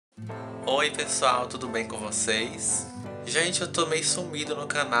Oi pessoal, tudo bem com vocês? Gente, eu tô meio sumido no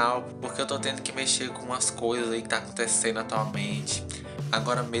canal porque eu tô tendo que mexer com umas coisas aí que tá acontecendo atualmente.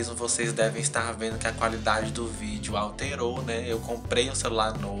 Agora mesmo vocês devem estar vendo que a qualidade do vídeo alterou, né? Eu comprei um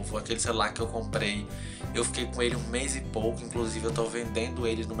celular novo, aquele celular que eu comprei, eu fiquei com ele um mês e pouco, inclusive eu tô vendendo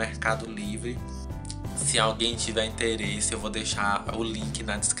ele no Mercado Livre. Se alguém tiver interesse, eu vou deixar o link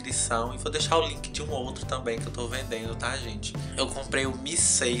na descrição e vou deixar o link de um outro também que eu tô vendendo, tá, gente? Eu comprei o Mi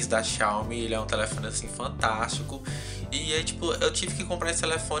 6 da Xiaomi, ele é um telefone assim fantástico. E aí, tipo, eu tive que comprar esse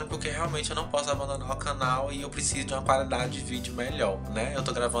telefone porque realmente eu não posso abandonar o canal e eu preciso de uma qualidade de vídeo melhor, né? Eu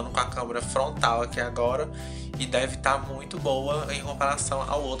tô gravando com a câmera frontal aqui agora e deve estar muito boa em comparação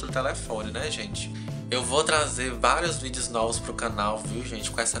ao outro telefone, né, gente? Eu vou trazer vários vídeos novos pro canal, viu, gente,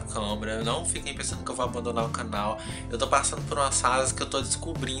 com essa câmera. Não fiquem pensando que eu vou abandonar o canal. Eu tô passando por umas fases que eu tô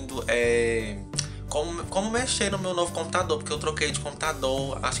descobrindo como mexer no meu novo computador, porque eu troquei de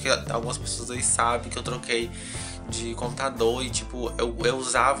computador. Acho que algumas pessoas aí sabem que eu troquei de computador e tipo, eu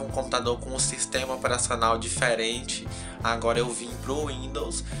usava um computador com um sistema operacional diferente. Agora eu vim pro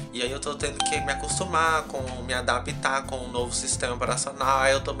Windows e aí eu tô tendo que me acostumar me adaptar com um novo sistema operacional.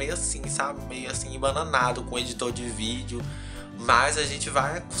 Aí eu tô meio assim, sabe? Meio assim, embananado com o editor de vídeo. Mas a gente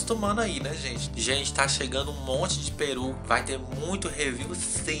vai acostumando aí, né, gente? Gente, tá chegando um monte de peruca. Vai ter muito review,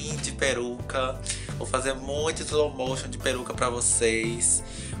 sim, de peruca. Vou fazer muito slow motion de peruca pra vocês.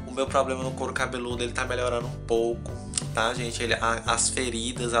 O meu problema no couro cabeludo, ele tá melhorando um pouco, tá, gente? As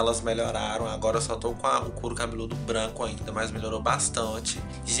feridas, elas melhoraram. Agora eu só tô com o couro cabeludo branco ainda, mas melhorou bastante.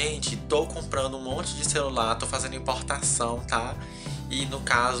 Gente, tô comprando um monte de celular, tô fazendo importação, tá? E no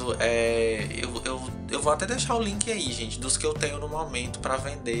caso, eu vou até deixar o link aí, gente, dos que eu tenho no momento pra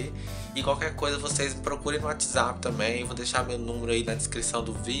vender. E qualquer coisa vocês me procurem no WhatsApp também. Vou deixar meu número aí na descrição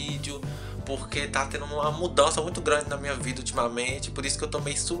do vídeo. Porque tá tendo uma mudança muito grande na minha vida ultimamente. Por isso que eu tô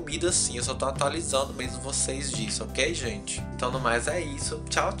meio sumido assim. Eu só tô atualizando mesmo vocês disso, ok, gente? Então no mais é isso.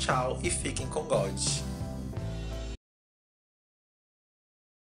 Tchau, tchau e fiquem com God.